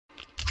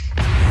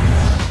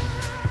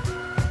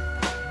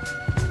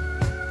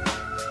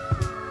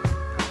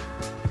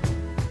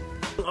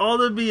all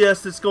the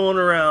BS that's going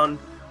around,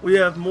 we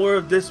have more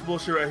of this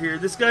bullshit right here.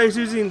 This guy is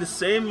using the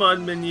same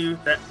mod menu,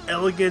 that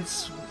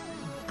elegance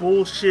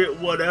bullshit,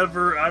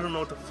 whatever. I don't know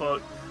what the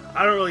fuck.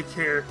 I don't really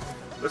care.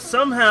 But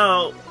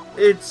somehow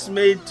it's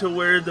made to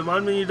where the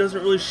mod menu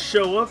doesn't really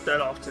show up that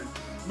often.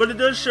 But it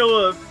does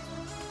show up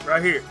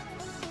right here.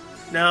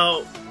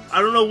 Now,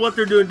 I don't know what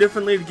they're doing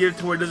differently to get it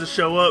to where it doesn't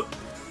show up.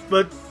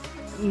 But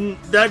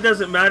that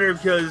doesn't matter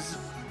because,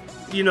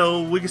 you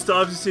know, we can still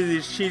obviously see that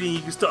he's cheating.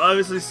 You can still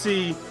obviously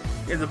see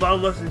in the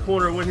bottom left hand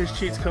corner when his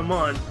cheats come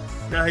on.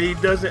 Now, he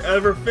doesn't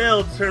ever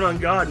fail to turn on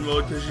God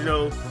mode because, you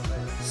know,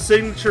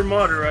 signature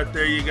modder right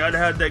there. You gotta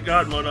have that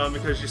God mode on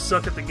because you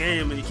suck at the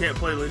game and you can't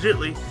play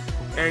legitly.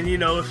 And, you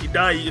know, if you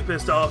die, you get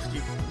pissed off.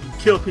 You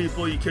kill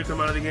people, you kick them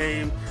out of the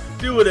game,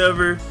 do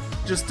whatever.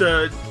 Just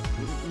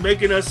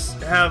making us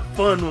have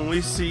fun when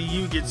we see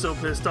you get so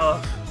pissed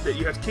off that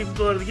you have to kick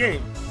people out of the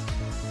game.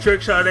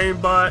 Trick shot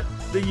aimbot,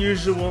 the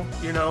usual,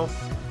 you know.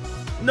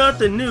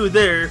 Nothing new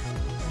there,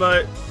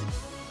 but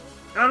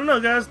I don't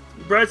know, guys.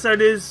 The bright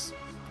side is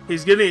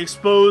he's getting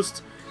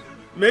exposed.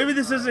 Maybe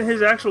this isn't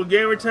his actual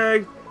gamer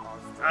tag.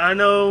 I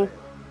know,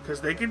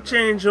 because they can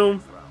change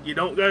them. You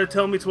don't gotta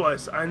tell me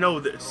twice. I know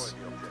this.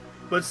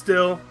 But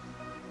still,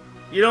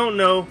 you don't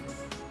know.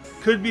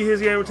 Could be his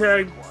gamer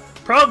tag.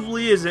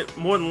 Probably isn't,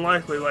 more than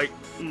likely. Like,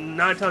 9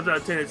 times out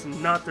of 10, it's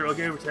not their real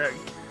gamer tag.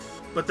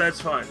 But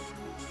that's fine.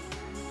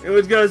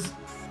 Anyways, guys,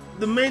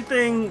 the main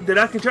thing that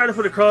I can try to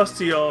put across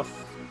to y'all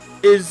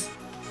is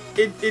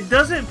it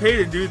doesn't pay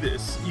to do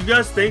this. You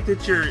guys think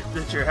that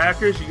you're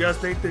hackers. You guys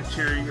think that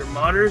you're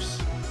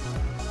modders.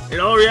 In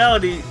all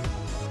reality,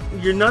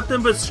 you're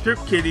nothing but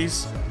script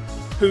kiddies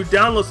who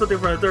download something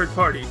from a third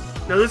party.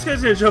 Now this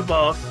guy's gonna jump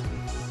off.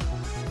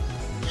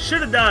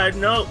 Should have died.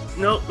 Nope.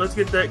 Let's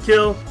get that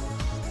kill.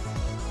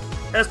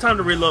 That's time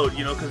to reload,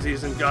 you know, because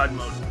he's in God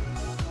mode.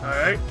 All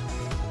right.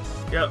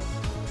 Yep.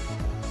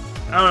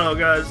 I don't know,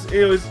 guys.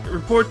 Anyways,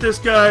 report this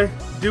guy.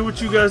 Do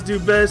what you guys do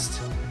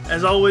best.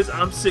 As always,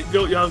 I'm Sick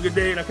Goat. Y'all have a good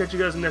day, and I'll catch you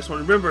guys in the next one.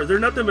 Remember, they're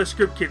nothing but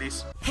script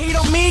kiddies. Hate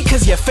on me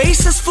cause your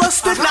face is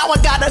flustered. Now I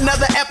got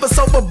another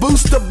episode for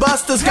Booster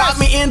Busters. Got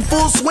me in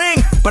full swing,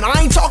 but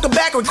I ain't talking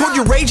back. Record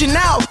you raging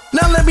now.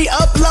 Now let me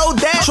upload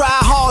that. Try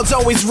hard's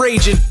always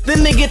raging,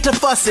 then they get to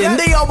fussing.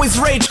 They always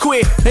rage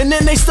quit, and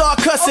then they start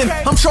cussing.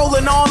 I'm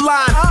trolling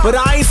online, but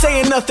I ain't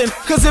saying nothing.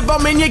 Cause if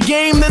I'm in your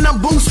game, then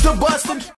I'm Booster Busting.